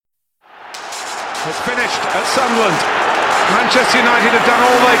It's finished at Sunderland. Manchester United have done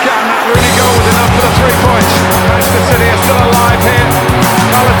all they can. That Rooney goal was enough for the 3 points. Manchester City are still alive here.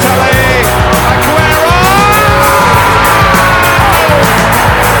 Balotelli, Aguero!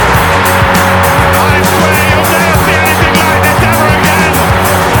 I swear you'll never see anything like this ever again.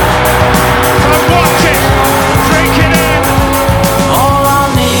 So watch it, drink it in. All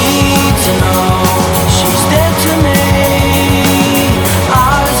I need to know, she's dead to me.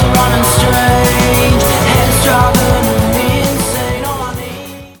 Eyes are running strange, head's driving me insane. All I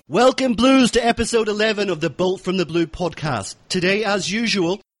need. Welcome, Blues, to episode 11 of the Bolt from the Blue podcast. Today, as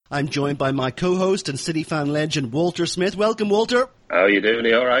usual, I'm joined by my co-host and City fan legend, Walter Smith. Welcome, Walter. How are you doing? Are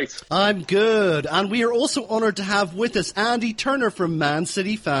you all right? I'm good. And we are also honoured to have with us Andy Turner from Man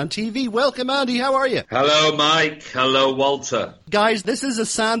City Fan TV. Welcome, Andy. How are you? Hello, Mike. Hello, Walter. Guys, this is a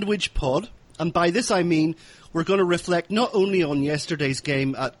sandwich pod. And by this I mean we're going to reflect not only on yesterday's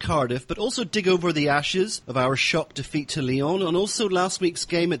game at Cardiff, but also dig over the ashes of our shock defeat to Lyon and also last week's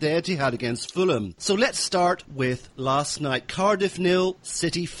game at the Etihad against Fulham. So let's start with last night. Cardiff 0,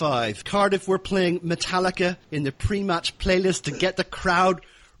 City 5. Cardiff were playing Metallica in the pre-match playlist to get the crowd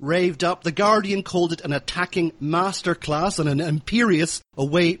raved up. The Guardian called it an attacking masterclass and an imperious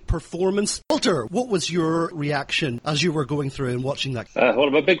away performance. Walter, what was your reaction as you were going through and watching that? Well,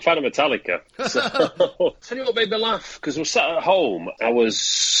 I'm a big fan of Metallica. So, tell you what made me laugh, because I was sat at home, I was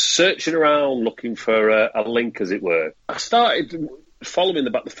searching around looking for a link, as it were. I started following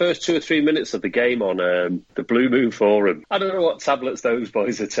the first 2 or 3 minutes of the game on the Blue Moon Forum. I don't know what tablets those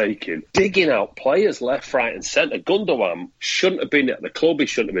boys are taking. Digging out players left, right and centre. Gundogan shouldn't have been at the club. He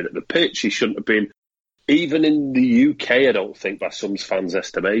shouldn't have been at the pitch. He shouldn't have been even in the UK, I don't think, by some fans'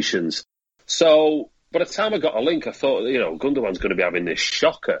 estimations. So by the time I got a link, I thought, Gundogan's going to be having this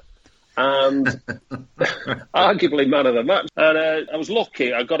shocker. And arguably man of the match. And I was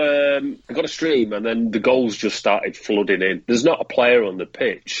lucky. I got a stream, and then the goals just started flooding in. There's not a player on the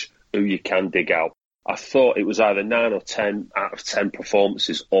pitch who you can dig out. I thought it was either 9 or 10 out of 10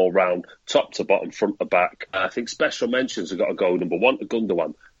 performances all round, top to bottom, front to back. I think special mentions have got to go. Number 1 to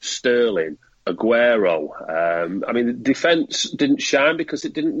Gundogan, Sterling, Aguero. The defence didn't shine because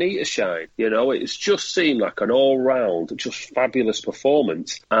it didn't need to shine. It's just seemed like an all-round, just fabulous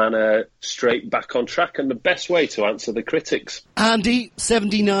performance and straight back on track, and the best way to answer the critics. Andy,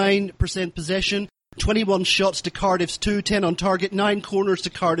 79% possession, 21 shots to Cardiff's 2, 10 on target, 9 corners to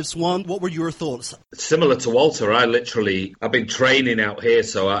Cardiff's 1. What were your thoughts? Similar to Walter, I've been training out here,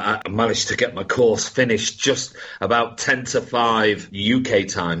 so I managed to get my course finished just about 10 to 5 UK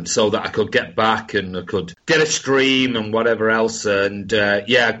time so that I could get back and I could get a stream and whatever else. And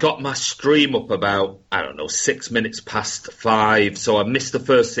I got my stream up about, 6 minutes past 5, so I missed the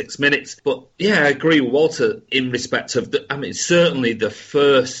first 6 minutes. But yeah, I agree with Walter in respect of, certainly the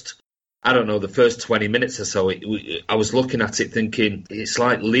first 20 minutes or so, I was looking at it thinking, it's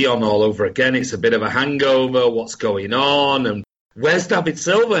like Lyon all over again. It's a bit of a hangover. What's going on? And where's David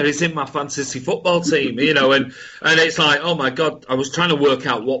Silva? He's in my fantasy football team, and it's like, oh my God, I was trying to work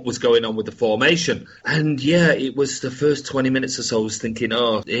out what was going on with the formation. And yeah, it was the first 20 minutes or so, I was thinking,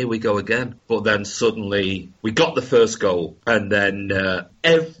 oh, here we go again. But then suddenly we got the first goal, and then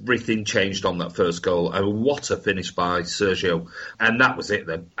everything changed on that first goal. And what a finish by Sergio. And that was it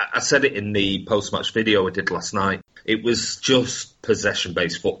then. I said it in the post-match video I did last night. It was just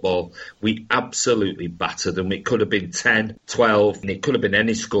possession-based football. We absolutely battered them. It could have been 10, 12, and it could have been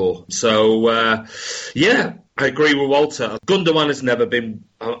any score. So, I agree with Walter. Gundogan has never been,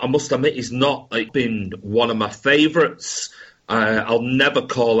 I must admit, he's not been one of my favourites. I'll never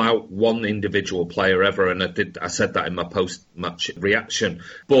call out one individual player ever, and I said that in my post-match reaction.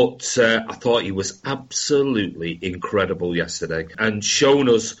 But I thought he was absolutely incredible yesterday and shown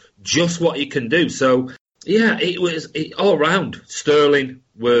us just what he can do. So, yeah, it was all round. Sterling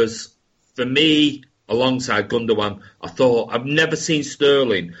was, for me, alongside Gundogan, I thought I've never seen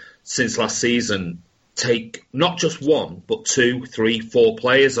Sterling since last season take not just one, but 2, 3, 4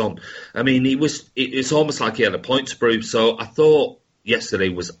 players on. It's almost like he had a point to prove. So I thought yesterday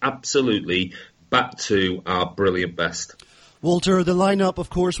was absolutely back to our brilliant best. Walter, the lineup, of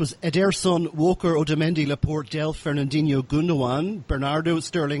course, was Ederson, Walker, Otamendi, Laporte, Del, Fernandinho, Gundogan, Bernardo,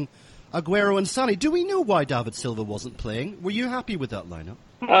 Sterling, Aguero and Sané. Do we know why David Silva wasn't playing? Were you happy with that lineup?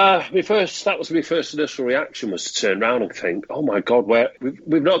 That was my first initial reaction, was to turn around and think, oh my God,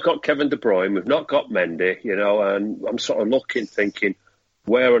 we've not got Kevin De Bruyne, we've not got Mendy, and I'm sort of looking, thinking,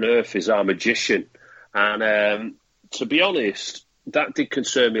 where on earth is our magician? And to be honest, that did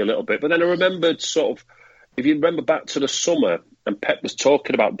concern me a little bit. But then I remembered if you remember back to the summer, and Pep was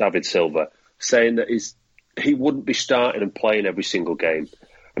talking about David Silva, saying that he wouldn't be starting and playing every single game.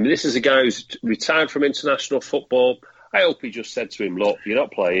 I mean, this is a guy who's retired from international football. I hope he just said to him, look, you're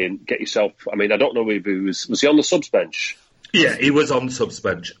not playing, get yourself... I mean, I don't know if he was he on the subs bench? Yeah, he was on the subs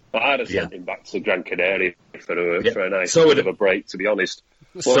bench. I'd have sent him back to Gran Canaria for a nice bit of a break, to be honest.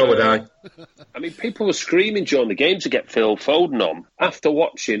 But, so would I. I mean, people were screaming during the game to get Phil Foden on. After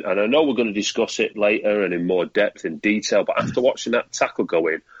watching, and I know we're going to discuss it later and in more depth and detail, but after watching that tackle go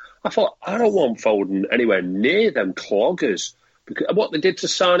in, I thought, I don't want Foden anywhere near them cloggers. Because what they did to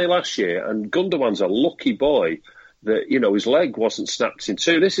Sane last year, and Gundogan's a lucky boy that, his leg wasn't snapped in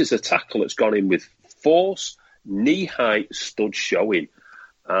two. This is a tackle that's gone in with force, knee-height, stud showing.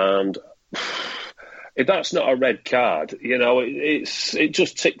 And if that's not a red card, it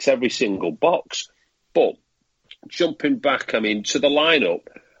just ticks every single box. But jumping back, to the lineup,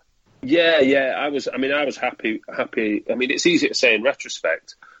 I was happy. I mean, it's easy to say in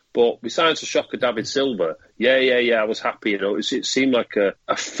retrospect, but besides the shock of David Silva, I was happy. It seemed like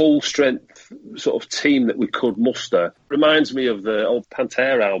a full strength sort of team that we could muster. Reminds me of the old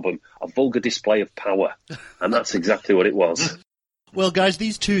Pantera album, A Vulgar Display of Power, and that's exactly what it was. Well, guys,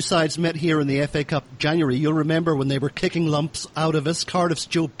 these two sides met here in the FA Cup in January. You'll remember when they were kicking lumps out of us. Cardiff's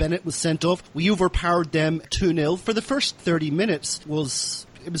Joe Bennett was sent off. We overpowered them 2-0. For the first 30 minutes, it was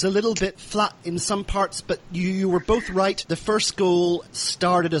a little bit flat in some parts, but you were both right. The first goal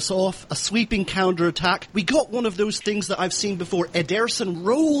started us off, a sweeping counter-attack. We got one of those things that I've seen before. Ederson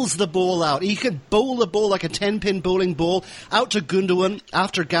rolls the ball out. He could bowl the ball like a 10-pin bowling ball out to Gundogan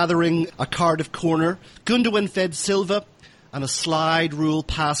after gathering a Cardiff corner. Gundogan fed Silva, and a slide rule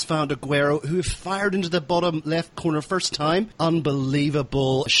pass found Aguero, who fired into the bottom left corner first time.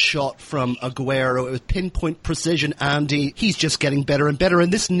 Unbelievable shot from Aguero. It was pinpoint precision, Andy. He's just getting better and better,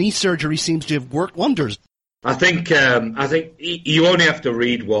 and this knee surgery seems to have worked wonders. I think you only have to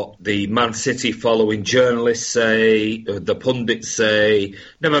read what the Man City following journalists say, the pundits say,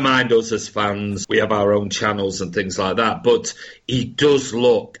 never mind us as fans, we have our own channels and things like that, but he does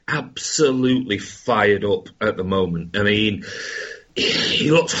look absolutely fired up at the moment. I mean,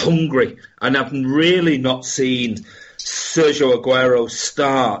 he looks hungry, and I've really not seen Sergio Aguero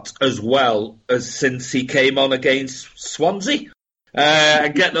start as well as since he came on against Swansea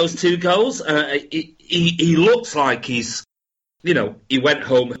and get those two goals. He looks like he's, he went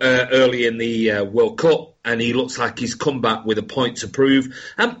home early in the World Cup, and he looks like he's come back with a point to prove,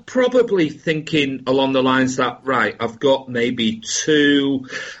 and probably thinking along the lines that, right, I've got maybe 2,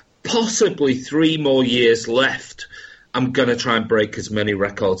 possibly 3 more years left. I'm going to try and break as many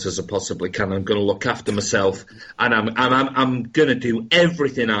records as I possibly can. I'm going to look after myself, and I'm going to do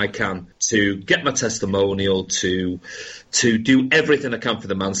everything I can to get my testimonial, to do everything I can for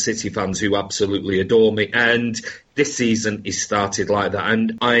the Man City fans who absolutely adore me. And this season is started like that.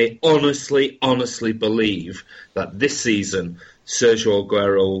 And I honestly believe that this season Sergio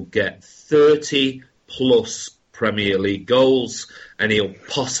Aguero will get 30 plus Premier League goals, and he'll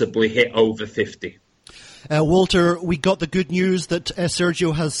possibly hit over 50. Walter, we got the good news that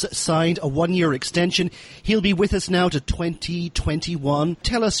Sergio has signed a 1-year extension. He'll be with us now to 2021.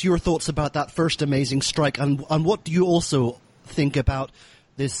 Tell us your thoughts about that first amazing strike, and what do you also think about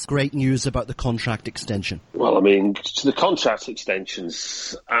this great news about the contract extension? Well, the contract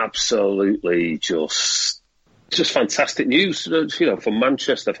extension's absolutely just fantastic news, for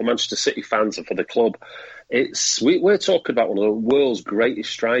Manchester City fans and for the club. We're talking about one of the world's greatest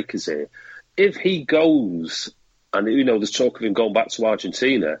strikers here. If he goes, and there's talk of him going back to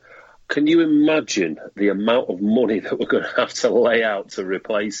Argentina, can you imagine the amount of money that we're going to have to lay out to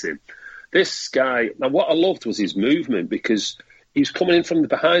replace him? This guy, now what I loved was his movement, because he's coming in from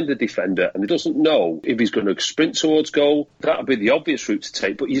behind the defender and he doesn't know if he's going to sprint towards goal. That would be the obvious route to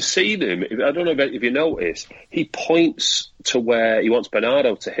take. But you see him, I don't know if you notice, he points to where he wants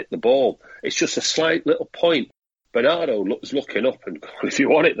Bernardo to hit the ball. It's just a slight little point. Bernardo is looking up and, if you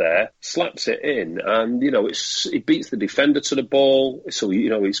want it there, slaps it in. And, he beats the defender to the ball. So,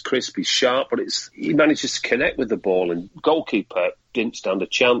 he's crisp, he's sharp, but he manages to connect with the ball, and goalkeeper didn't stand a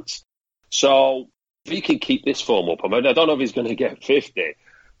chance. So, if he can keep this form up, I don't know if he's going to get 50,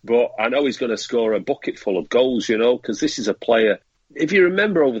 but I know he's going to score a bucket full of goals, because this is a player. If you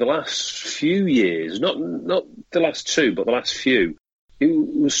remember over the last few years, not the last 2, but the last few, he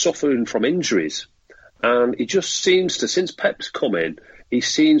was suffering from injuries. And he just seems to, since Pep's come in, he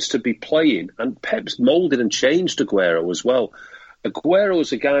seems to be playing. And Pep's moulded and changed Aguero as well. Aguero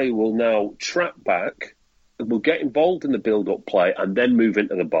is a guy who will now trap back, will get involved in the build-up play and then move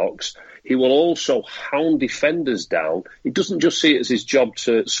into the box. He will also hound defenders down. He doesn't just see it as his job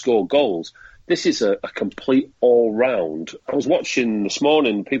to score goals. This is a complete all-round. I was watching this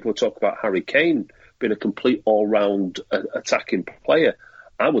morning, people were talking about Harry Kane being a complete all-round attacking player.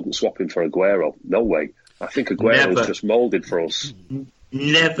 I wouldn't swap him for Aguero. No way. I think Aguero's just moulded for us.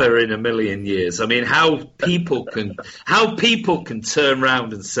 Never in a million years. I mean, how people can turn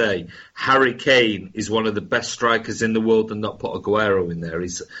around and say Harry Kane is one of the best strikers in the world and not put Aguero in there.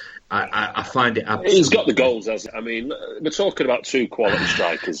 I find it absolutely... He's got the goals. We're talking about two quality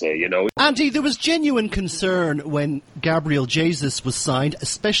strikers here, you know. Andy, there was genuine concern when Gabriel Jesus was signed,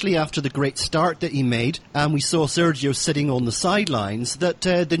 especially after the great start that he made, and we saw Sergio sitting on the sidelines, that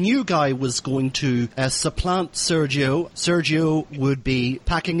the new guy was going to supplant Sergio. Sergio would be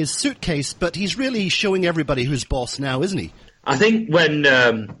packing his suitcase, but he's really showing everybody who's boss now, isn't he? I think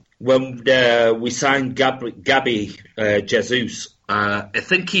when we signed Gabby Jesus, I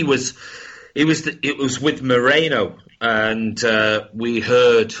think it was with Moreno, and we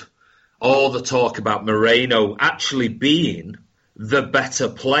heard all the talk about Moreno actually being the better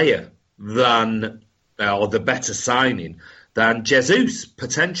player than, or the better signing than Jesus,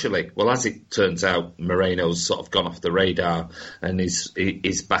 potentially. Well, as it turns out, Moreno's sort of gone off the radar and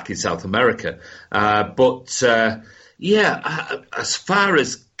is back in South America. As far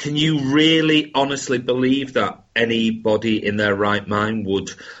as, can you really honestly believe that anybody in their right mind would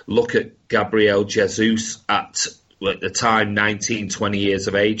look at Gabriel Jesus at the time 19, 20 years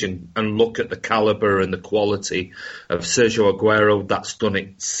of age and look at the calibre and the quality of Sergio Aguero that's done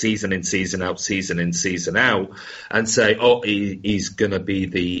it season in, season out, and say, oh, he's going to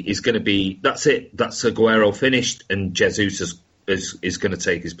be, that's it, that's Aguero finished and Jesus is going to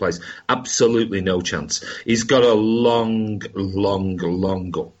take his place? Absolutely no chance. He's got a long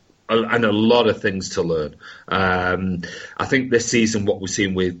and a lot of things to learn. I think this season what we're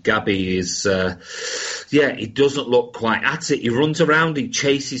seeing with Gabby is, he doesn't look quite at it. He runs around, he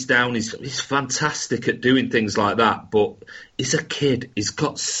chases down, he's fantastic at doing things like that, but he's a kid.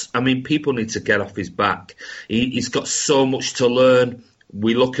 People need to get off his back. He's got so much to learn.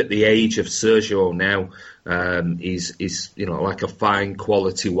 We look at the age of Sergio now. He's like a fine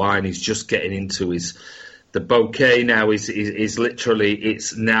quality wine. He's just getting into the bouquet now. Is literally,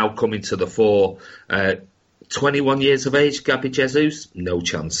 it's now coming to the fore. 21 years of age, Gabby Jesus, no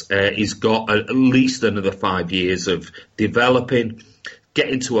chance. He's got at least another 5 years of developing,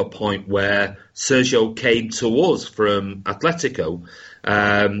 getting to a point where Sergio came to us from Atletico.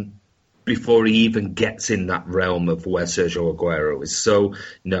 Before he even gets in that realm of where Sergio Aguero is. So,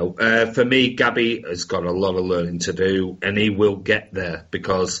 no, for me, Gabby has got a lot of learning to do, and he will get there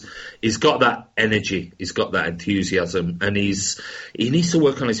because he's got that energy, he's got that enthusiasm, and he needs to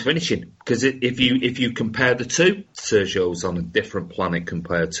work on his finishing. Because if you compare the two, Sergio's on a different planet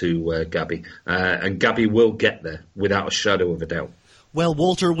compared to Gabby, and Gabby will get there without a shadow of a doubt. Well,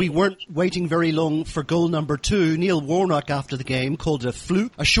 Walter, we weren't waiting very long for goal number 2. Neil Warnock, after the game, called it a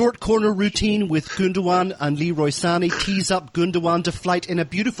fluke. A short corner routine with Gundogan and Leroy Sané tees up Gundogan to flight in a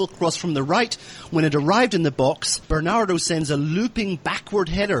beautiful cross from the right. When it arrived in the box, Bernardo sends a looping backward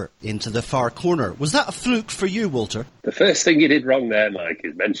header into the far corner. Was that a fluke for you, Walter? The first thing you did wrong there, Mike,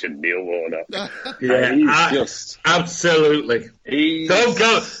 is mention Neil Warnock. Absolutely.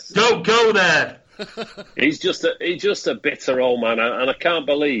 Don't go there. He's just a bitter old man, and I can't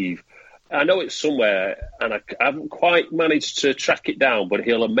believe. I know it's somewhere, and I haven't quite managed to track it down. But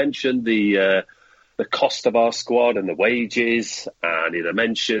he'll have mentioned the cost of our squad and the wages, and he'll have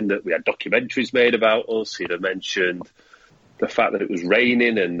mentioned that we had documentaries made about us. He'll have mentioned the fact that it was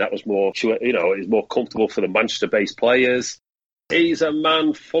raining, and that was more, it was more comfortable for the Manchester-based players. He's a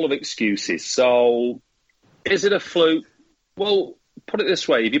man full of excuses. So, is it a fluke? Well, put it this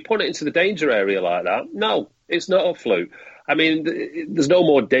way, if you put it into the danger area like that, no, it's not a fluke. I mean, there's no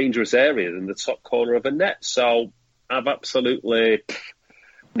more dangerous area than the top corner of a net. So I've absolutely...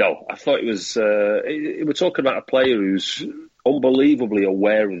 No, I thought it was... we're talking about a player who's unbelievably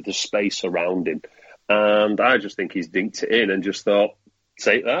aware of the space around him. And I just think he's dinked it in and just thought,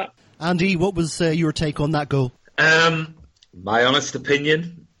 take that. Andy, what was your take on that goal? My honest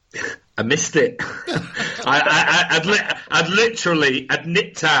opinion... I missed it. I'd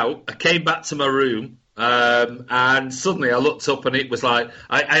nipped out. I came back to my room, and suddenly I looked up, and it was like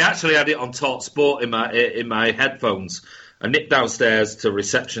I actually had it on Talk Sport in my headphones. I nipped downstairs to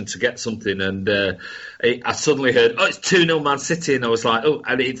reception to get something, and I suddenly heard, "Oh, it's 2-0 Man City," and I was like, "Oh!"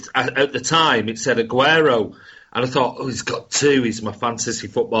 And at the time it said Aguero. And I thought, oh, he's got 2. He's my fantasy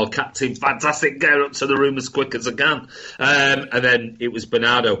football captain. Fantastic. Get up to the room as quick as I can. And then it was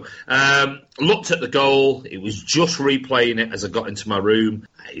Bernardo. Looked at the goal. It was just replaying it as I got into my room.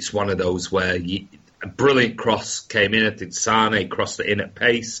 It's one of those where a brilliant cross came in. I think Sané crossed it in at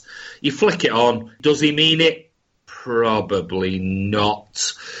pace. You flick it on. Does he mean it? Probably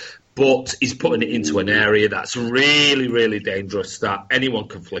not. but he's putting it into an area that's really, really dangerous that anyone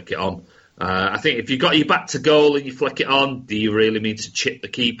can flick it on. I think if you've got your back to goal and you flick it on, do you really mean to chip the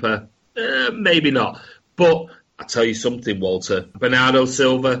keeper? Maybe not. But I'll tell you something, Walter. Bernardo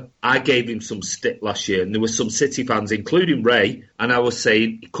Silva, I gave him some stick last year, and there were some City fans, including Ray, and I was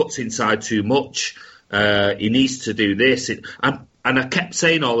saying he cuts inside too much. He needs to do this. And I kept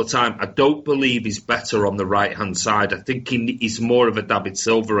saying all the time, I don't believe he's better on the right-hand side. I think he's more of a David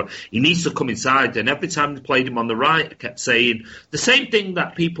Silva. He needs to come inside. And every time they played him on the right, I kept saying the same thing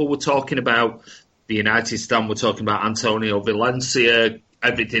that people were talking about. The United stand were talking about Antonio Valencia.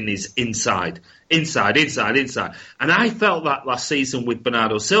 Everything is inside. Inside. And I felt that last season with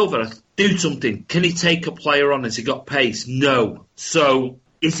Bernardo Silva. Do something. Can he take a player on? Has he got pace? No. So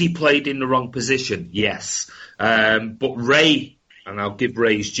is he played in the wrong position? Yes. But Ray... And I'll give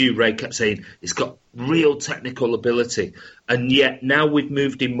Ray his due. Ray kept saying he's got real technical ability. And yet now we've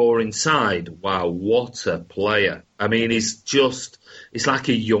moved him more inside. Wow, what a player. I mean, he's like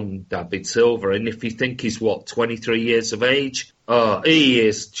a young David Silva. And if you think he's, 23 years of age? Oh, he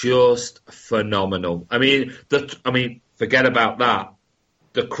is just phenomenal. I mean, forget about that.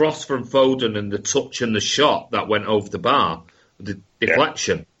 The cross from Foden and the touch and the shot that went over the bar, the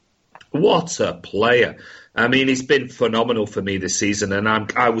deflection. Yeah. What a player. I mean, he's been phenomenal for me this season, and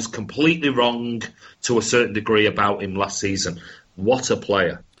I was completely wrong to a certain degree about him last season. What a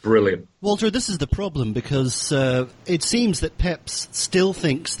player. Brilliant. Walter, this is the problem, because it seems that Pep still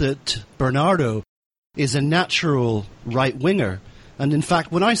thinks that Bernardo is a natural right winger. And in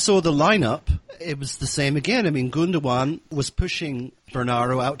fact, when I saw the lineup, it was the same again. I mean, Gundogan was pushing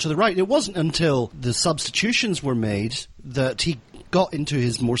Bernardo out to the right. It wasn't until the substitutions were made that he got into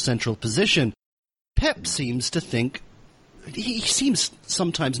his more central position. Pep seems to think, he seems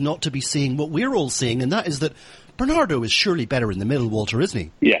sometimes not to be seeing what we're all seeing, and that is that Bernardo is surely better in the middle, Walter, isn't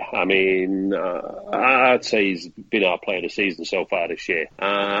he? Yeah, I mean, I'd say he's been our player of the season so far this year.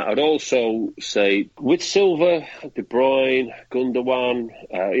 I'd also say with Silva, De Bruyne, Gundogan,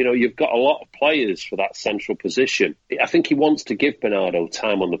 you've got a lot of players for that central position. I think he wants to give Bernardo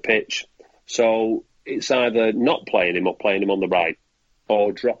time on the pitch. So it's either not playing him or playing him on the right,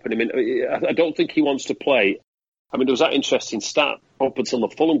 or dropping him in. I don't think he wants to play. I mean, there was that interesting stat up until the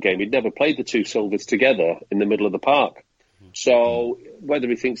Fulham game. He'd never played the two Silvers together in the middle of the park. So whether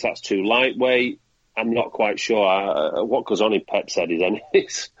he thinks that's too lightweight, I'm not quite sure. What goes on in Pep's head is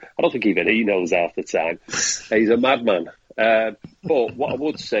I don't think even he knows half the time. He's a madman. But what I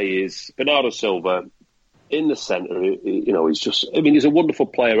would say is Bernardo Silva in the centre, he's a wonderful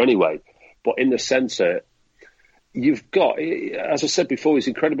player anyway. But in the centre, you've got, as I said before, he's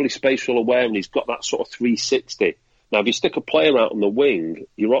incredibly spatial aware, and he's got that sort of 360. Now, if you stick a player out on the wing,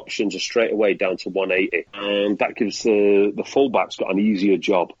 your options are straight away down to 180, and that gives the fullback's got an easier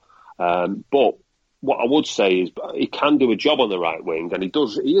job. But what I would say is he can do a job on the right wing, and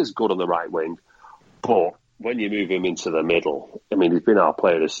he is good on the right wing. But when you move him into the middle, I mean, he's been our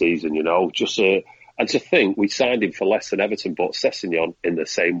player of the season, and to think we signed him for less than Everton bought Sessegnon in the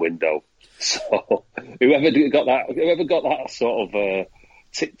same window. So whoever got that sort of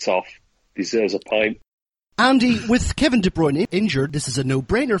ticked off deserves a pint. Andy, with Kevin De Bruyne injured, this is a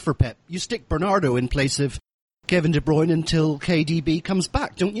no-brainer for Pep. You stick Bernardo in place of Kevin De Bruyne until KDB comes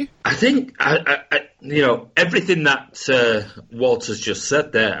back, don't you? I think, everything that Walter's just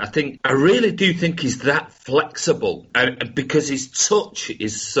said there, I really do think he's that flexible, and because his touch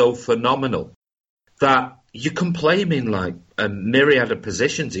is so phenomenal that you can play him in like a myriad of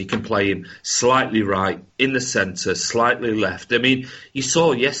positions. You can play him slightly right, in the centre, slightly left. I mean, you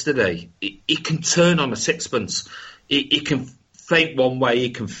saw yesterday, he can turn on a sixpence. He can feint one way,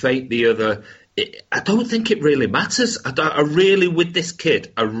 he can feint the other. I don't think it really matters. With this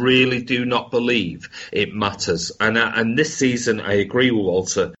kid, I really do not believe it matters. And this season, I agree with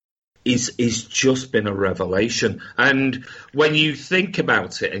Walter, he's just been a revelation. And when you think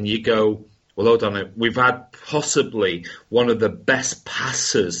about it and you go, well, hold on, we've had possibly one of the best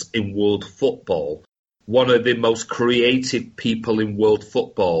passers in world football, one of the most creative people in world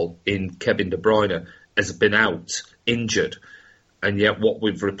football in Kevin De Bruyne has been out, injured. And yet what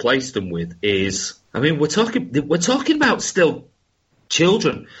we've replaced them with is, I mean, we're talking about still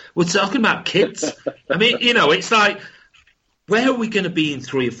children. We're talking about kids. I mean, it's like, where are we going to be in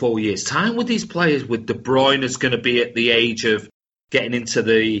 3 or 4 years' time with these players? With De Bruyne is going to be at the age of getting into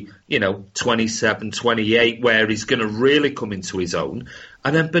the, 27, 28, where he's going to really come into his own.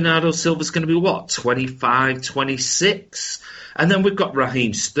 And then Bernardo Silva's going to be, 25, 26? And then we've got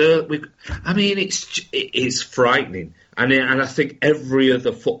Raheem Sterling. It's frightening. And I think every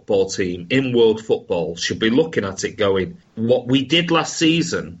other football team in world football should be looking at it going, what we did last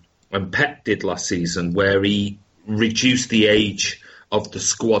season and Pep did last season, where he reduced the age of the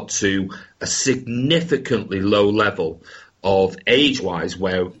squad to a significantly low level of age-wise,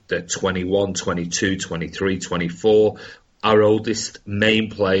 where they're 21, 22, 23, 24. Our oldest main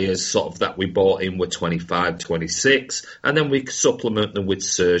players sort of that we bought in were 25, 26, and then we supplement them with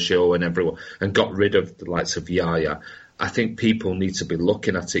Sergio and everyone, and got rid of the likes of Yaya. I think people need to be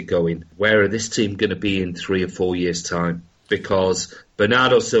looking at it going, where are this team going to be in 3 or 4 years' time? Because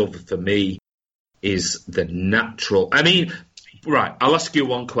Bernardo Silva, for me, is the natural... I mean, right, I'll ask you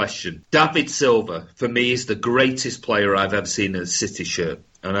one question. David Silva, for me, is the greatest player I've ever seen in a City shirt.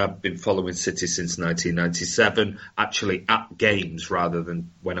 And I've been following City since 1997, actually at games rather than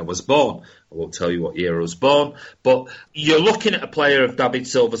when I was born. I won't tell you what year I was born. But you're looking at a player of David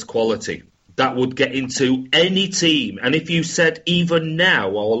Silva's quality that would get into any team. And if you said even now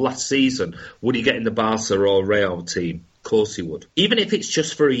or last season, would he get in the Barca or Real team? Of course he would. Even if it's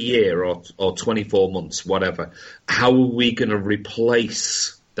just for a year or 24 months, whatever. How are we going to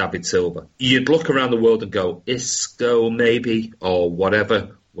replace David Silva? You'd look around the world and go, Isco maybe, or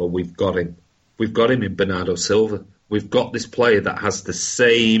whatever. Well, we've got him. We've got him in Bernardo Silva. We've got this player that has the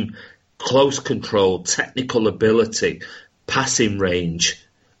same close control, technical ability, passing range,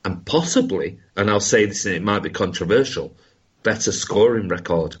 and possibly, and I'll say this and it might be controversial, better scoring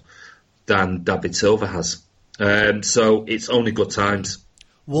record than David Silva has. So it's only good times.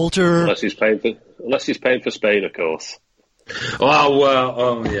 Walter... Unless he's paying for Spain, of course. Yeah.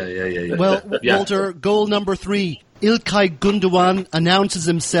 Well, Yeah. Walter, goal number 3. İlkay Gundogan announces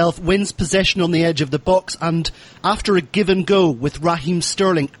himself, wins possession on the edge of the box, and after a give and go with Raheem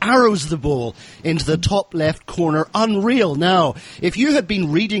Sterling, arrows the ball into the top left corner. Unreal. Now, if you had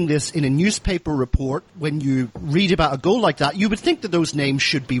been reading this in a newspaper report, when you read about a goal like that, you would think that those names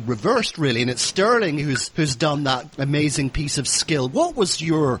should be reversed, really, and it's Sterling who's done that amazing piece of skill. What was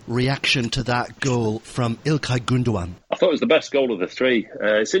your reaction to that goal from İlkay Gundogan? I thought it was the best goal of the 3.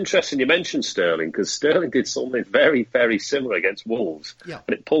 It's interesting you mentioned Sterling, because Sterling did something very, very similar against Wolves, and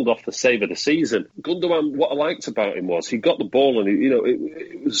it pulled off the save of the season. Gundogan, what I liked about him was he got the ball, and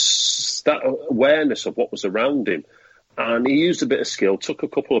it was that awareness of what was around him, and he used a bit of skill, took a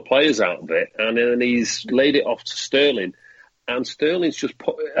couple of players out of it, and then he's laid it off to Sterling, and Sterling's just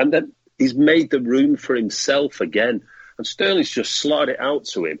and then he's made the room for himself again, and Sterling's just slotted it out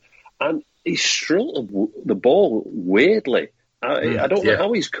to him, and he struggled the ball weirdly. I don't know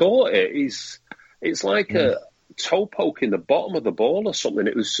how he's caught it. It's like a toe poke in the bottom of the ball or something.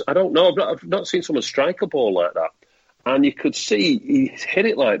 It was, I don't know. I've not seen someone strike a ball like that. And you could see he hit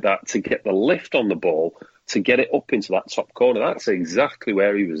it like that to get the lift on the ball, to get it up into that top corner. That's exactly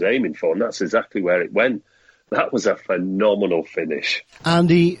where he was aiming for, and that's exactly where it went. That was a phenomenal finish.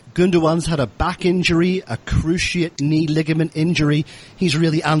 Andy, Gundogan's had a back injury, a cruciate knee ligament injury. He's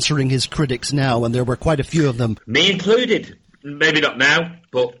really answering his critics now, and there were quite a few of them. Me included. Maybe not now,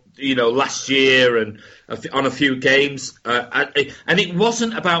 but, last year and on a few games. And it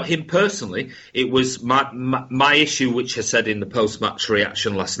wasn't about him personally. It was my issue, which I said in the post-match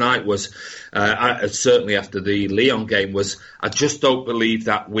reaction last night, was, certainly after the Lyon game, was I just don't believe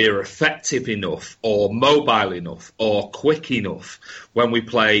that we're effective enough or mobile enough or quick enough when we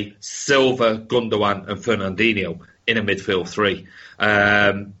play Silva, Gundogan and Fernandinho in a midfield 3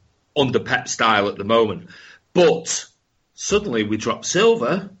 under Pep style at the moment. But suddenly we drop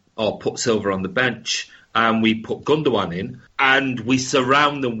Silva, or put Silva on the bench, and we put Gundogan in, and we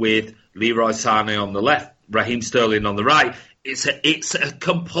surround them with Leroy Sané on the left, Raheem Sterling on the right. It's a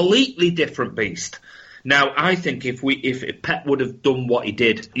completely different beast. Now, I think if Pep would have done what he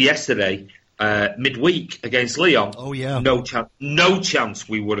did yesterday, midweek against Lyon, no chance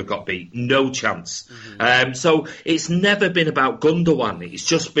we would have got beat. No chance. Mm-hmm. So it's never been about Gundogan. It's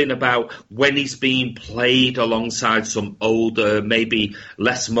just been about when he's being played alongside some older, maybe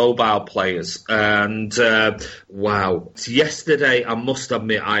less mobile players. And wow. Yesterday, I must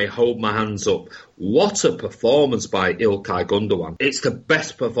admit, I hold my hands up. What a performance by İlkay Gundogan. It's the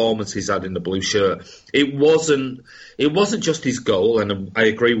best performance he's had in the blue shirt. It wasn't just his goal, and I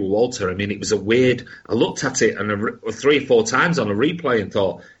agree with Walter. I mean, it was a weird... I looked at it and 3 or 4 times on a replay and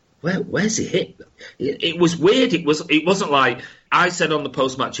thought, where's he hit? It was weird. It wasn't like... I said on the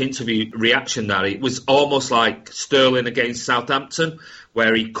post-match interview reaction that it was almost like Sterling against Southampton,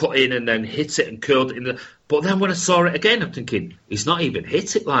 where he cut in and then hit it and curled it in the... But then when I saw it again, I'm thinking, he's not even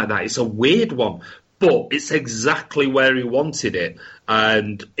hit it like that. It's a weird one. But it's exactly where he wanted it.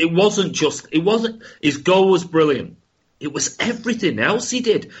 And it wasn't... His goal was brilliant. It was everything else he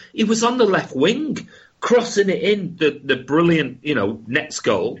did. He was on the left wing. crossing it in, the brilliant, next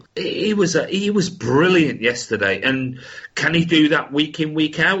goal. He was brilliant yesterday. And can he do that week in,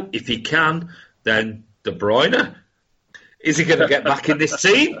 week out? If he can, then De Bruyne, is he going to get back in this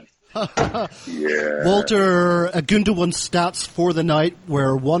team? Yeah. Walter, Gundogan's stats for the night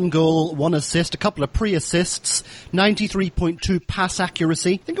were 1 goal, 1 assist, a couple of pre-assists, 93.2 pass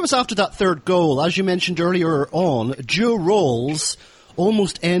accuracy. I think it was after that third goal, as you mentioned earlier on, Joe Rolls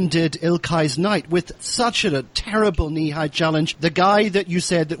almost ended Ilkay's night with such a terrible knee-high challenge. The guy that you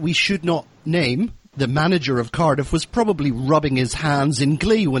said that we should not name, the manager of Cardiff, was probably rubbing his hands in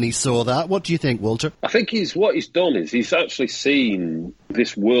glee when he saw that. What do you think, Walter? I think what he's done is he's actually seen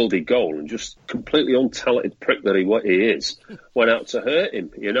this worldy goal and just completely untalented prick that he is went out to hurt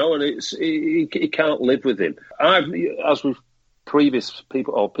him, and he can't live with him. As with previous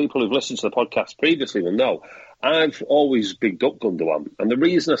people or people who've listened to the podcast previously will know, I've always bigged up Gundogan, and the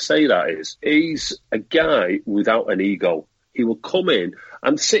reason I say that is he's a guy without an ego. He will come in,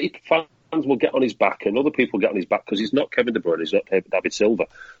 and City fans will get on his back, and other people get on his back because he's not Kevin De Bruyne, he's not David Silva.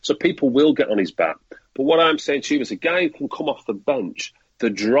 So people will get on his back. But what I'm saying to you is a guy who can come off the bench, the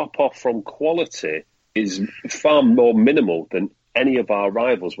drop-off from quality is far more minimal than any of our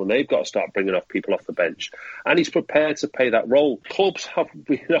rivals when they've got to start bringing off people off the bench. And he's prepared to pay that role. Clubs have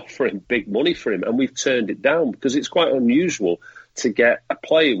been offering big money for him, and we've turned it down because it's quite unusual to get a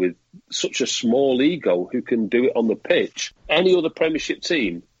player with such a small ego who can do it on the pitch. Any other Premiership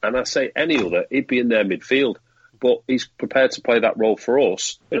team, and I say any other, he'd be in their midfield. But he's prepared to play that role for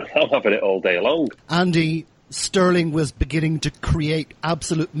us. I'm having it all day long. Andy, Sterling was beginning to create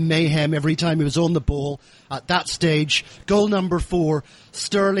absolute mayhem every time he was on the ball. At that stage, goal number 4,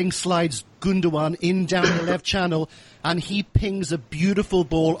 Sterling slides Gundogan in down the left channel, and he pings a beautiful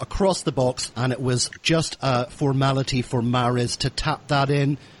ball across the box, and it was just a formality for Mahrez to tap that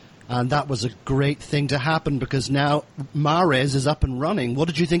in. And that was a great thing to happen because now Mahrez is up and running. What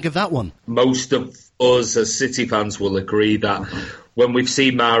did you think of that one? Most of us as City fans will agree that when we've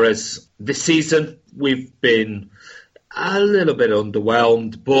seen Mahrez this season, we've been a little bit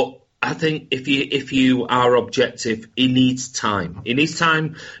underwhelmed. But I think if you are objective, he needs time. He needs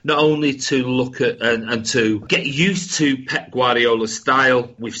time not only to look at and to get used to Pep Guardiola's style.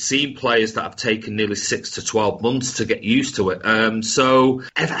 We've seen players that have taken nearly 6 to 12 months to get used to it. So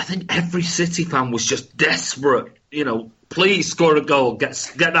I think every City fan was just desperate. Please score a goal. Get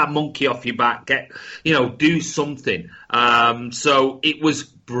that monkey off your back. Do something. So it was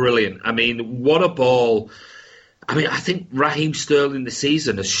brilliant. I mean, what a ball. I think Raheem Sterling this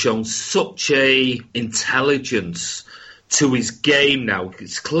season has shown such a intelligence to his game now.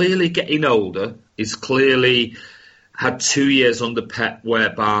 He's clearly getting older. He's clearly had 2 years under Pep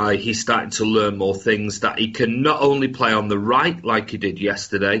whereby he's starting to learn more things, that he can not only play on the right like he did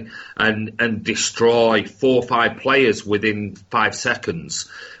yesterday and destroy 4 or 5 players within 5 seconds,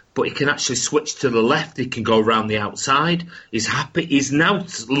 but he can actually switch to the left. He can go around the outside. He's happy. He's now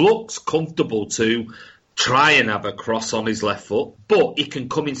looks comfortable to try and have a cross on his left foot, but he can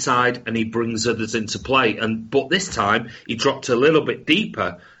come inside and he brings others into play. But this time he dropped a little bit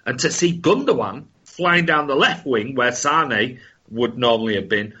deeper, and to see Gundogan flying down the left wing where Sane would normally have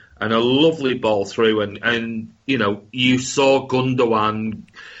been, and a lovely ball through, and you saw Gundogan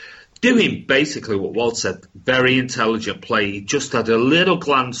doing basically what Walt said, very intelligent play. He just had a little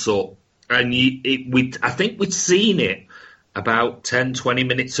glance up, and I think we'd seen it about 10, 20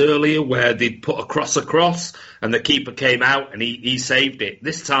 minutes earlier where they'd put a cross across and the keeper came out and he saved it.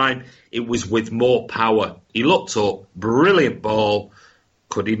 This time it was with more power. He looked up, brilliant ball.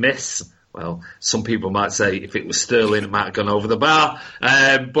 Could he miss? Well, some people might say if it was Sterling, it might have gone over the bar.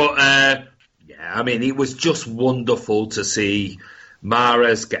 It was just wonderful to see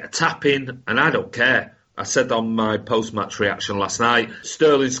Mahrez get a tap in, and I don't care. I said on my post-match reaction last night,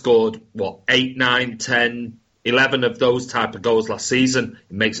 Sterling scored, 8, 9, 10, 11 of those type of goals last season.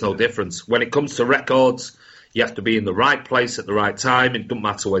 It makes no difference. When it comes to records, you have to be in the right place at the right time. It doesn't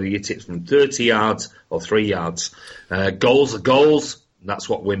matter whether you hit it from 30 yards or 3 yards. Goals are goals. That's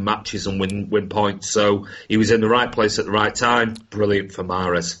what win matches and win points. So he was in the right place at the right time. Brilliant for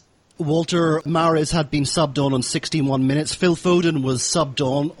Mahrez. Walter, Mahrez had been subbed on 61 minutes. Phil Foden was subbed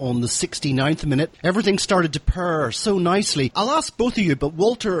on the 69th minute. Everything started to purr so nicely. I'll ask both of you, but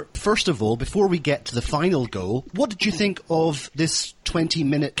Walter, first of all, before we get to the final goal, what did you think of this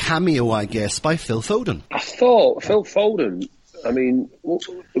 20-minute cameo, I guess, by Phil Foden? I thought Phil Foden,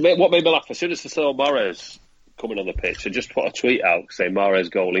 what made me laugh, as soon as I saw Mahrez coming on the pitch, I just put a tweet out saying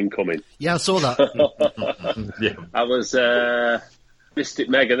Mahrez goal incoming. Yeah, I saw that. Yeah. missed it,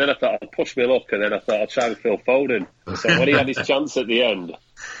 Meg, and then I thought I'd push my luck, and then I thought I'd try with Phil Foden. So when he had his chance at the end,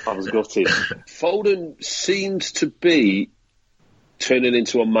 I was gutted. Foden seems to be turning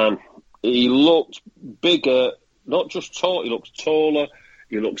into a man. He looks bigger, not just tall, he looks taller,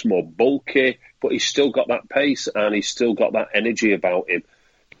 he looks more bulky, but he's still got that pace and he's still got that energy about him.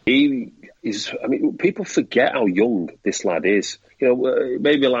 People forget how young this lad is. It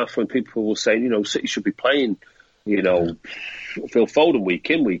made me laugh when people were saying, City should be playing, Phil Foden week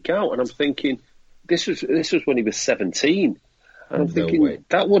in, week out. And I'm thinking, this was when he was 17. And I'm thinking,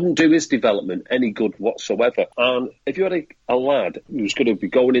 that wouldn't do his development any good whatsoever. And if you had a lad who's going to be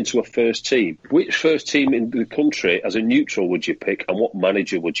going into a first team, which first team in the country as a neutral would you pick and what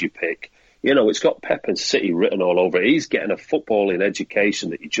manager would you pick? It's got Pep and City written all over it. He's getting a footballing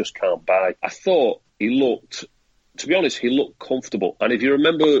education that you just can't buy. I thought he looked comfortable. And if you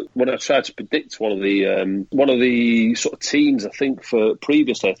remember when I tried to predict one of the sort of teams, I think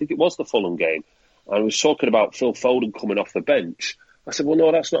it was the Fulham game, and I was talking about Phil Foden coming off the bench. I said, well,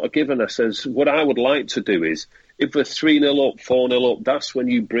 no, that's not a given. I says, what I would like to do is, if we're 3-0 up, 4-0 up, that's when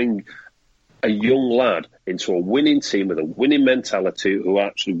you bring a young lad into a winning team with a winning mentality who are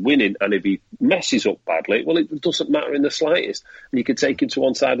actually winning, and if he messes up badly, well, it doesn't matter in the slightest. And you can take him to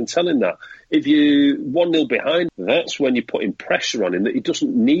one side and tell him that. If you're 1-0 behind, that's when you're putting pressure on him that he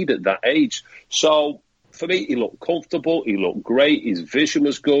doesn't need at that age. So, for me, he looked comfortable, he looked great, his vision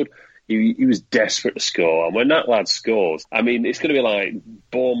was good. He was desperate to score, and when that lad scores, it's going to be like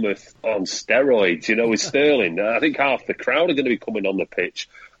Bournemouth on steroids, with Sterling. I think half the crowd are going to be coming on the pitch.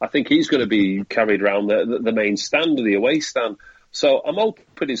 I think he's going to be carried around the main stand, the away stand. So I'm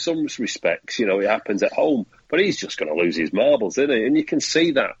hoping in some respects, it happens at home, but he's just going to lose his marbles, isn't he? And you can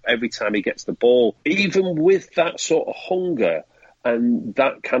see that every time he gets the ball. Even with that sort of hunger and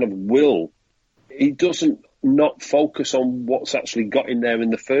that kind of will, he doesn't not focus on what's actually got in there in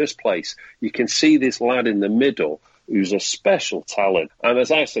the first place. You can see this lad in the middle who's a special talent. And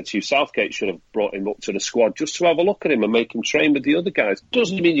as I said to you, Southgate should have brought him up to the squad just to have a look at him and make him train with the other guys.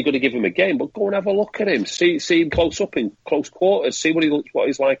 Doesn't mean you're going to give him a game, but go and have a look at him. See him close up in close quarters. See what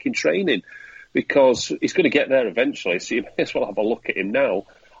he's like in training. Because he's going to get there eventually. So you may as well have a look at him now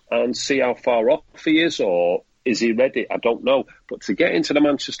and see how far off he is, or is he ready? I don't know. But to get into the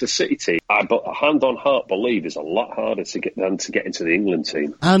Manchester City team, hand on heart believe, is a lot harder than to get into the England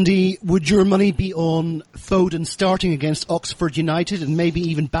team. Andy, would your money be on Foden starting against Oxford United and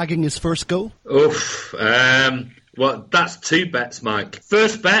maybe even bagging his first goal? Well, that's two bets, Mike.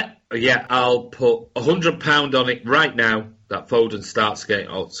 First bet, I'll put £100 on it right now that Foden starts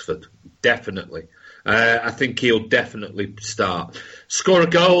against Oxford. Definitely. I think he'll definitely start. Score a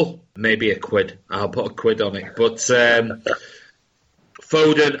goal, maybe £1. I'll put £1 on it. But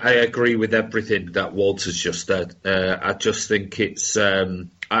Foden, I agree with everything that Walter's just said. I just think it's.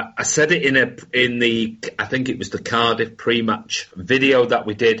 I said it in the I think it was the Cardiff pre-match video that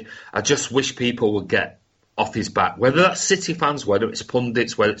we did. I just wish people would get off his back, whether that's City fans, whether it's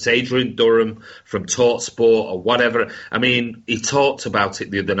pundits, whether it's Adrian Durham from TalkSport or whatever. He talked about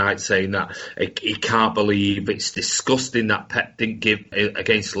it the other night, saying that he can't believe it's disgusting that Pep didn't give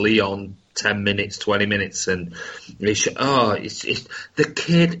against Lyon 10 minutes, 20 minutes, and the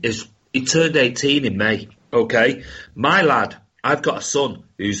kid he turned 18 in May. Okay, my lad, I've got a son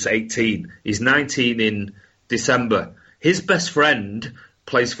who's 18. He's 19 in December. His best friend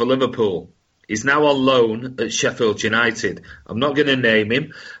plays for Liverpool. He's now on loan at Sheffield United. I'm not going to name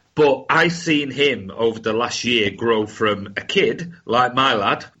him, but I've seen him over the last year grow from a kid, like my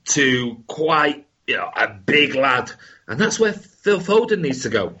lad, to quite a big lad. And that's where Phil Foden needs to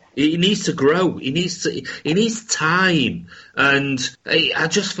go. He needs to grow. He needs time. And I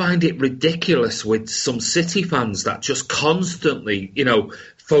just find it ridiculous with some City fans that just constantly,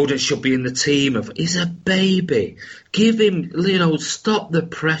 Foden should be in the team. He's a baby. Give him, stop the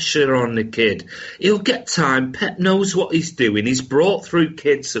pressure on the kid. He'll get time. Pep knows what he's doing. He's brought through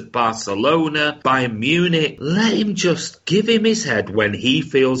kids at Barcelona, Bayern Munich. Let him just give him his head when he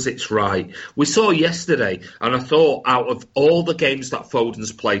feels it's right. We saw yesterday, and I thought out of all the games that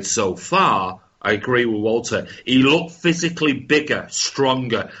Foden's played so far, I agree with Walter. He looked physically bigger,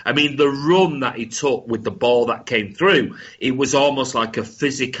 stronger. The run that he took with the ball that came through, it was almost like a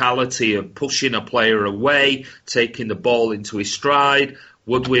physicality of pushing a player away, taking the ball into his stride.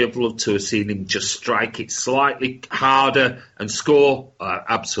 Would we have loved to have seen him just strike it slightly harder and score?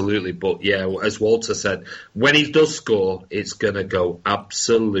 Absolutely. But as Walter said, when he does score, it's going to go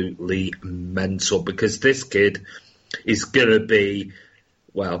absolutely mental, because this kid is going to be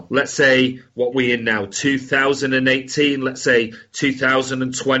well, let's say what we're in now, 2018, let's say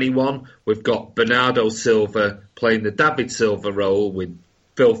 2021, we've got Bernardo Silva playing the David Silva role with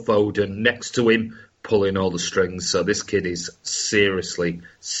Phil Foden next to him, pulling all the strings. So this kid is seriously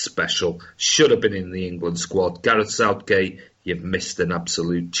special. Should have been in the England squad. Gareth Southgate, you've missed an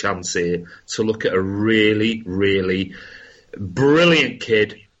absolute chance here to look at a really, really brilliant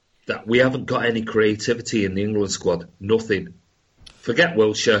kid that we haven't got any creativity in the England squad. Nothing. Forget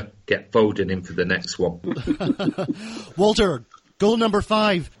Wilshere, get Foden in for the next one. Walter, goal number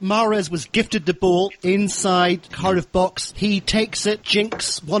 5. Mahrez was gifted the ball inside Cardiff box. He takes it,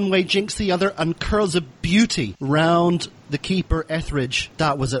 jinks one way, jinks the other, and curls a beauty round the keeper, Etheridge.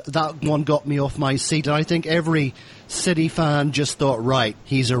 That one got me off my seat, and I think every City fan just thought, right,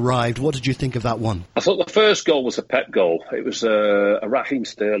 he's arrived. What did you think of that one? I thought the first goal was a Pep goal. It was a Raheem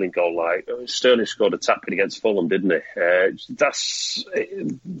Sterling goal. Sterling scored a tap-in against Fulham, didn't he?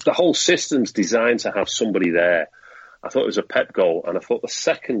 The whole system's designed to have somebody there. I thought it was a Pep goal, and I thought the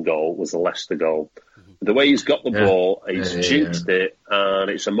second goal was a Leicester goal. The way he's got the ball, he's jinxed it, and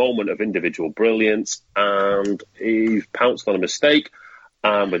it's a moment of individual brilliance, and he's pounced on a mistake,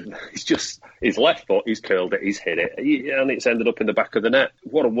 and his left foot, he's curled it, he's hit it, and it's ended up in the back of the net.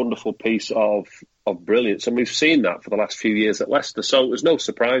 What a wonderful piece of brilliance, and we've seen that for the last few years at Leicester, so it was no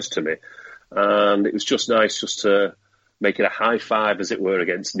surprise to me, and it was just nice just to make it a high five, as it were,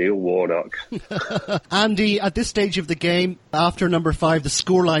 against Neil Warnock. Andy, at this stage of the game, after number 5, the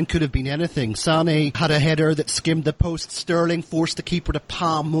scoreline could have been anything. Sané had a header that skimmed the post. Sterling forced the keeper to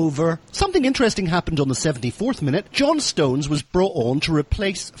palm over. Something interesting happened on the 74th minute. John Stones was brought on to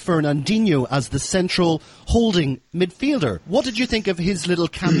replace Fernandinho as the central holding midfielder. What did you think of his little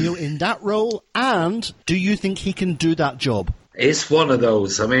cameo in that role? And do you think he can do that job? It's one of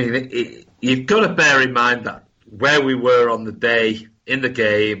those. I mean, you've got to bear in mind that where we were on the day, in the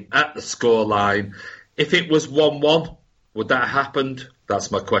game, at the scoreline. If it was 1-1, would that have happened?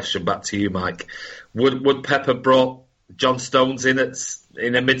 That's my question back to you, Mike. Would Pep have brought John Stones in a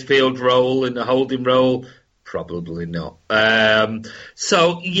midfield role, in a holding role? Probably not. Can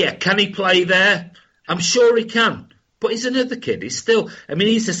he play there? I'm sure he can. But he's another kid. He's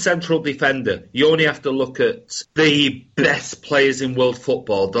a central defender. You only have to look at the best players in world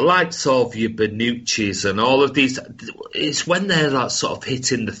football, the likes of your Bonucci's and all of these. It's when they're sort of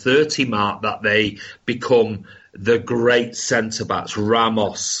hitting the 30 mark that they become the great centre-backs.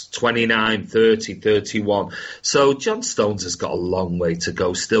 Ramos, 29, 30, 31. So John Stones has got a long way to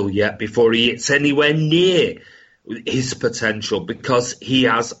go still yet before he hits anywhere near his potential, because he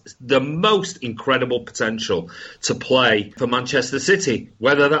has the most incredible potential to play for Manchester City,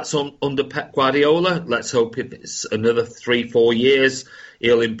 whether that's under Pep Guardiola. Let's hope if it's another 3-4 years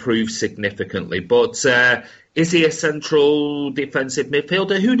he'll improve significantly, but is he a central defensive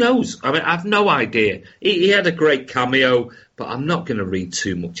midfielder? Who knows? I mean, I've no idea. He had a great cameo, but I'm not going to read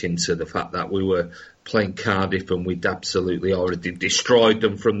too much into the fact that we were playing Cardiff and we'd absolutely already destroyed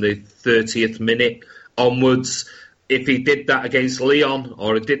them from the 30th minute onwards. If he did that against Lyon,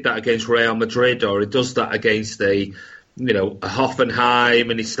 or he did that against Real Madrid, or he does that against a Hoffenheim,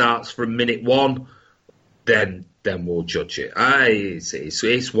 and he starts from minute 1, then we'll judge it.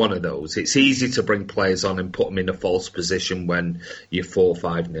 It's one of those. It's easy to bring players on and put them in a false position when you're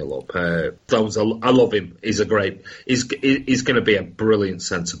 4-5-0 up. Stones, I love him. He's going to be a brilliant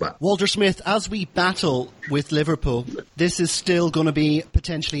centre-back. Walter Smith, as we battle with Liverpool, this is still going to be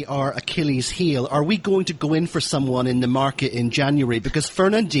potentially our Achilles heel. Are we going to go in for someone in the market in January? Because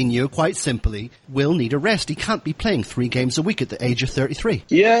Fernandinho, quite simply, will need a rest. He can't be playing 3 games a week at the age of 33.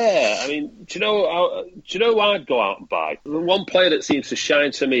 Yeah, I mean, do you know who I'd go out and buy? The one player that seems to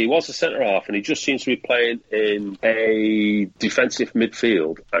shine to me was a centre-half, and he just seems to be playing in a defensive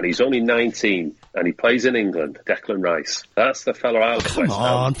midfield, and he's only 19, and he plays in England. Declan Rice. That's the fella I would play. Come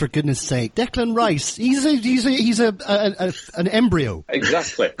on, for goodness sake. Declan Rice. He's an embryo.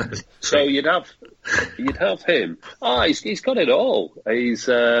 Exactly. So you'd have him. He's got it all. He's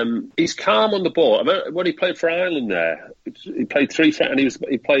calm on the ball. I mean, when he played for Ireland there, he played 3 and he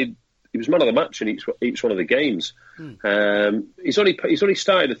was man of the match in each one of the games. He's only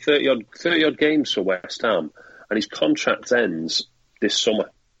started 30 odd games for West Ham, and his contract ends this summer.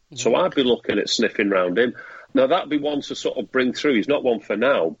 So I'd be looking at sniffing round him. Now that'd be one to sort of bring through. He's not one for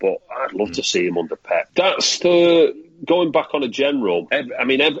now, but I'd love to see him under Pep. That's going back on a general.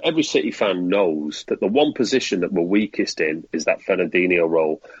 Every City fan knows that the one position that we're weakest in is that Fernandinho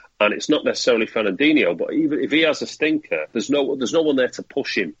role. And it's not necessarily Fernandinho, but even if he has a stinker, there's no one there to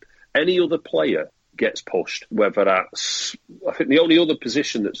push him. Any other player gets pushed, whether that's... I think the only other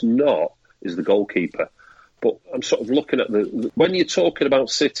position that's not is the goalkeeper. But I'm sort of looking at when you're talking about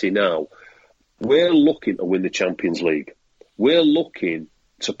City now, we're looking to win the Champions League. We're looking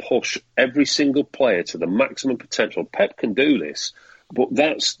to push every single player to the maximum potential. Pep can do this, but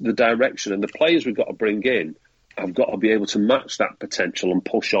that's the direction. And the players we've got to bring in have got to be able to match that potential and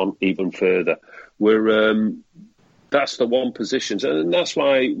push on even further. That's the one position. And that's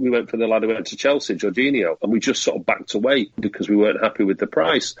why we went for the lad who went to Chelsea, Jorginho, and we just sort of backed away because we weren't happy with the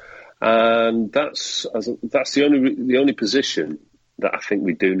price. And that's the only position that I think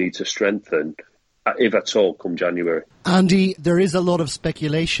we do need to strengthen, if at all, come January. Andy, there is a lot of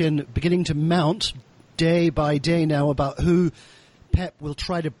speculation beginning to mount day by day now about who Pep will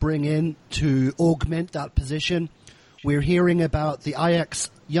try to bring in to augment that position. We're hearing about the Ajax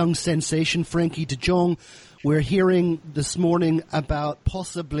young sensation, Frankie de Jong. We're hearing this morning about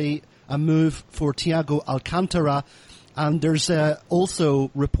possibly a move for Thiago Alcantara. And there's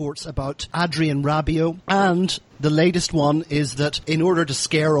also reports about Adrian Rabiot. And the latest one is that in order to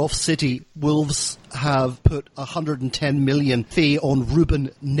scare off City, Wolves have put 110 million fee on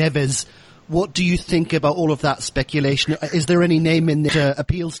Ruben Neves. What do you think about all of that speculation? Is there any name in there that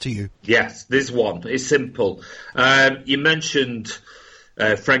appeals to you? Yes, there's one. It's simple. You mentioned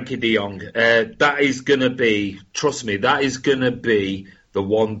Frankie de Jong. That is going to be, trust me, that is going to be the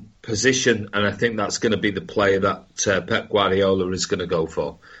one position, and I think that's going to be the player that Pep Guardiola is going to go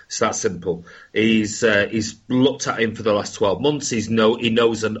for. It's that simple. He's looked at him for the last 12 months. He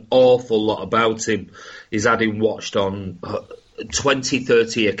knows an awful lot about him. He's had him watched on 20,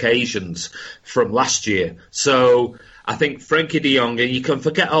 30 occasions from last year. So I think Frankie de Jong, and you can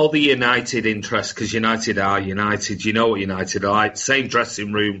forget all the United interest, because United are United. You know what United are like. Same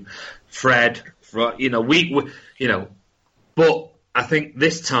dressing room, Fred. But I think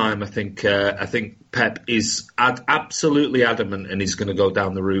this time, I think Pep is absolutely adamant, and he's going to go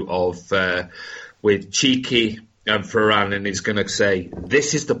down the route of with Cheeky and Ferran, and he's going to say,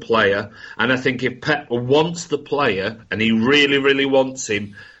 this is the player. And I think if Pep wants the player, and he really, really wants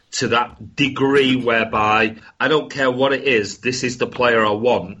him to that degree whereby I don't care what it is, this is the player I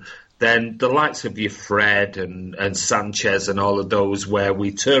want, then the likes of your Fred and Sanchez and all of those, where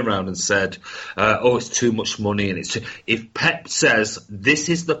we turn around and said, it's too much money. And if Pep says, this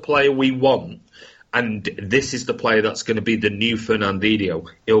is the player we want, and this is the player that's going to be the new Fernandinho,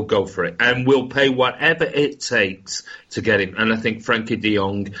 he'll go for it. And we'll pay whatever it takes to get him. And I think Frankie de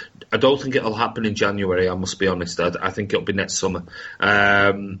Jong, I don't think it'll happen in January, I must be honest. I think it'll be next summer.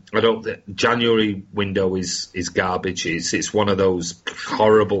 January window is garbage. It's one of those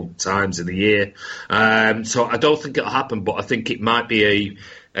horrible times of the year. So I don't think it'll happen, but I think it might be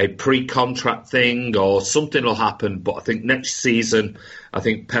a pre-contract thing, or something will happen. But I think next season, I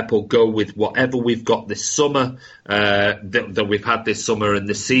think Pep will go with whatever we've got this summer, that we've had this summer and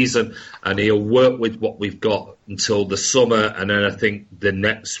this season, and he'll work with what we've got until the summer. And then I think the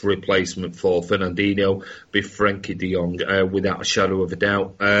next replacement for Fernandinho be Frankie de Jong, without a shadow of a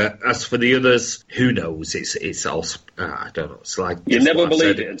doubt. As for the others, who knows? It's all, I don't know. It's like, you never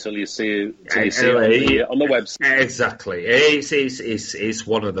believe it until you see it on the website. Exactly. It's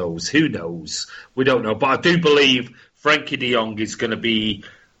one of those. Who knows? We don't know. But I do believe Frankie de Jong is going to be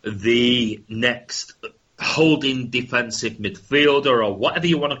the next holding defensive midfielder, or whatever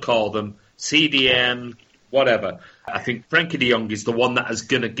you want to call them, CDM, whatever. I think Frankie de Jong is the one that is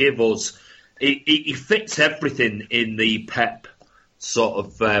going to give us... He fits everything in the Pep sort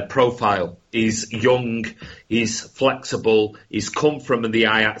of profile. He's young, he's flexible, he's come from the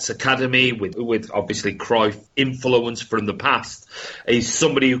Ajax Academy with obviously Cruyff influence from the past. He's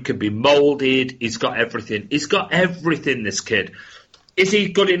somebody who can be moulded, he's got everything. He's got everything, this kid. Is he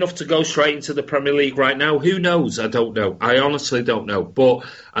good enough to go straight into the Premier League right now? Who knows? I don't know. I honestly don't know. But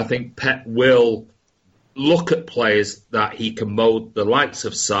I think Pep will look at players that he can mould, the likes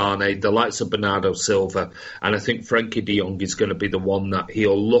of Sane, the likes of Bernardo Silva, and I think Frankie de Jong is going to be the one that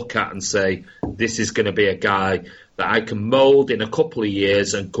he'll look at and say, this is going to be a guy that I can mould in a couple of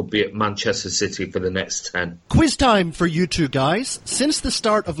years and could be at Manchester City for the next 10. Quiz time for you two guys. Since the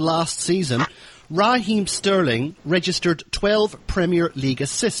start of last season, Raheem Sterling registered 12 Premier League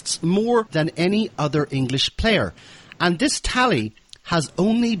assists, more than any other English player. And this tally has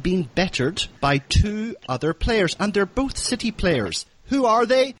only been bettered by two other players, and they're both City players. Who are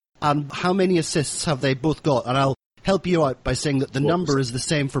they, and how many assists have they both got? And I'll help you out by saying that the number is the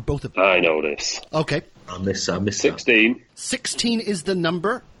same for both of them. I know this. Okay. I miss 16. 16 is the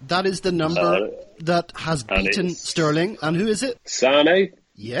number. That is the number that has beaten Sterling. And who is it? Sane.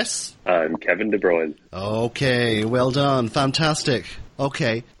 Yes. And Kevin De Bruyne. Okay, well done. Fantastic.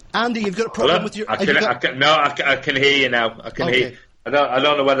 Okay. Andy, you've got a problem with your... I can hear you now. I can hear. I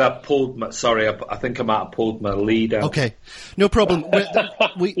don't know whether I pulled my... Sorry, I think I might have pulled my lead out. Okay, no problem.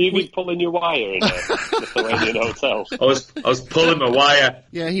 You've been pulling your wire in a Lithuanian hotel. I was pulling my wire.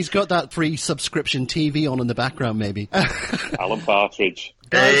 Yeah, he's got that free subscription TV on in the background, maybe. Alan Partridge.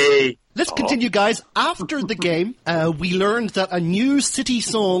 Hey! Let's continue, guys. After the game, we learned that a new City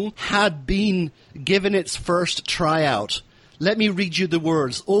song had been given its first tryout. Let me read you the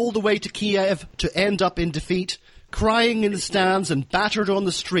words. All the way to Kiev to end up in defeat, crying in the stands and battered on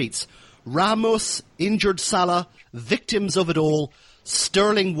the streets. Ramos, injured Salah, victims of it all.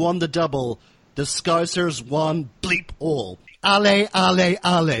 Sterling won the double. The Scousers won bleep all. Ale, ale,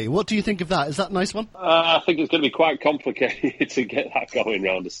 ale. What do you think of that? Is that a nice one? I think it's going to be quite complicated to get that going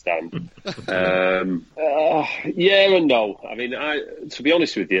round the stand. Yeah and no. I mean, to be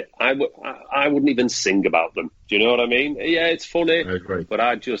honest with you, I wouldn't even sing about them. Do you know what I mean? Yeah, it's funny, I agree. but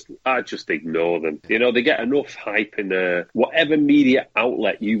I just ignore them. You know, they get enough hype in whatever media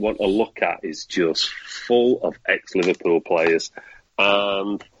outlet you want to look at is just full of ex-Liverpool players.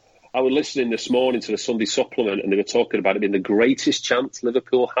 And I was listening this morning to the Sunday supplement, and they were talking about it being the greatest chance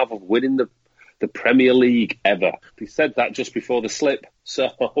Liverpool have of winning the Premier League ever. They said that just before the slip. So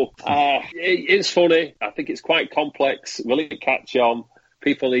it's funny. I think it's quite complex. Will it catch on?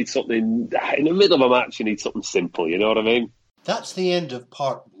 People need something in the middle of a match. You need something simple. You know what I mean? That's the end of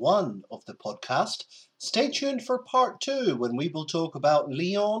part 1 of the podcast. Stay tuned for part 2 when we will talk about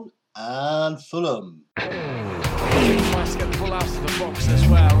Lyon and Fulham. Nice to get the ball out of the box as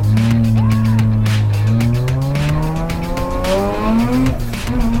well.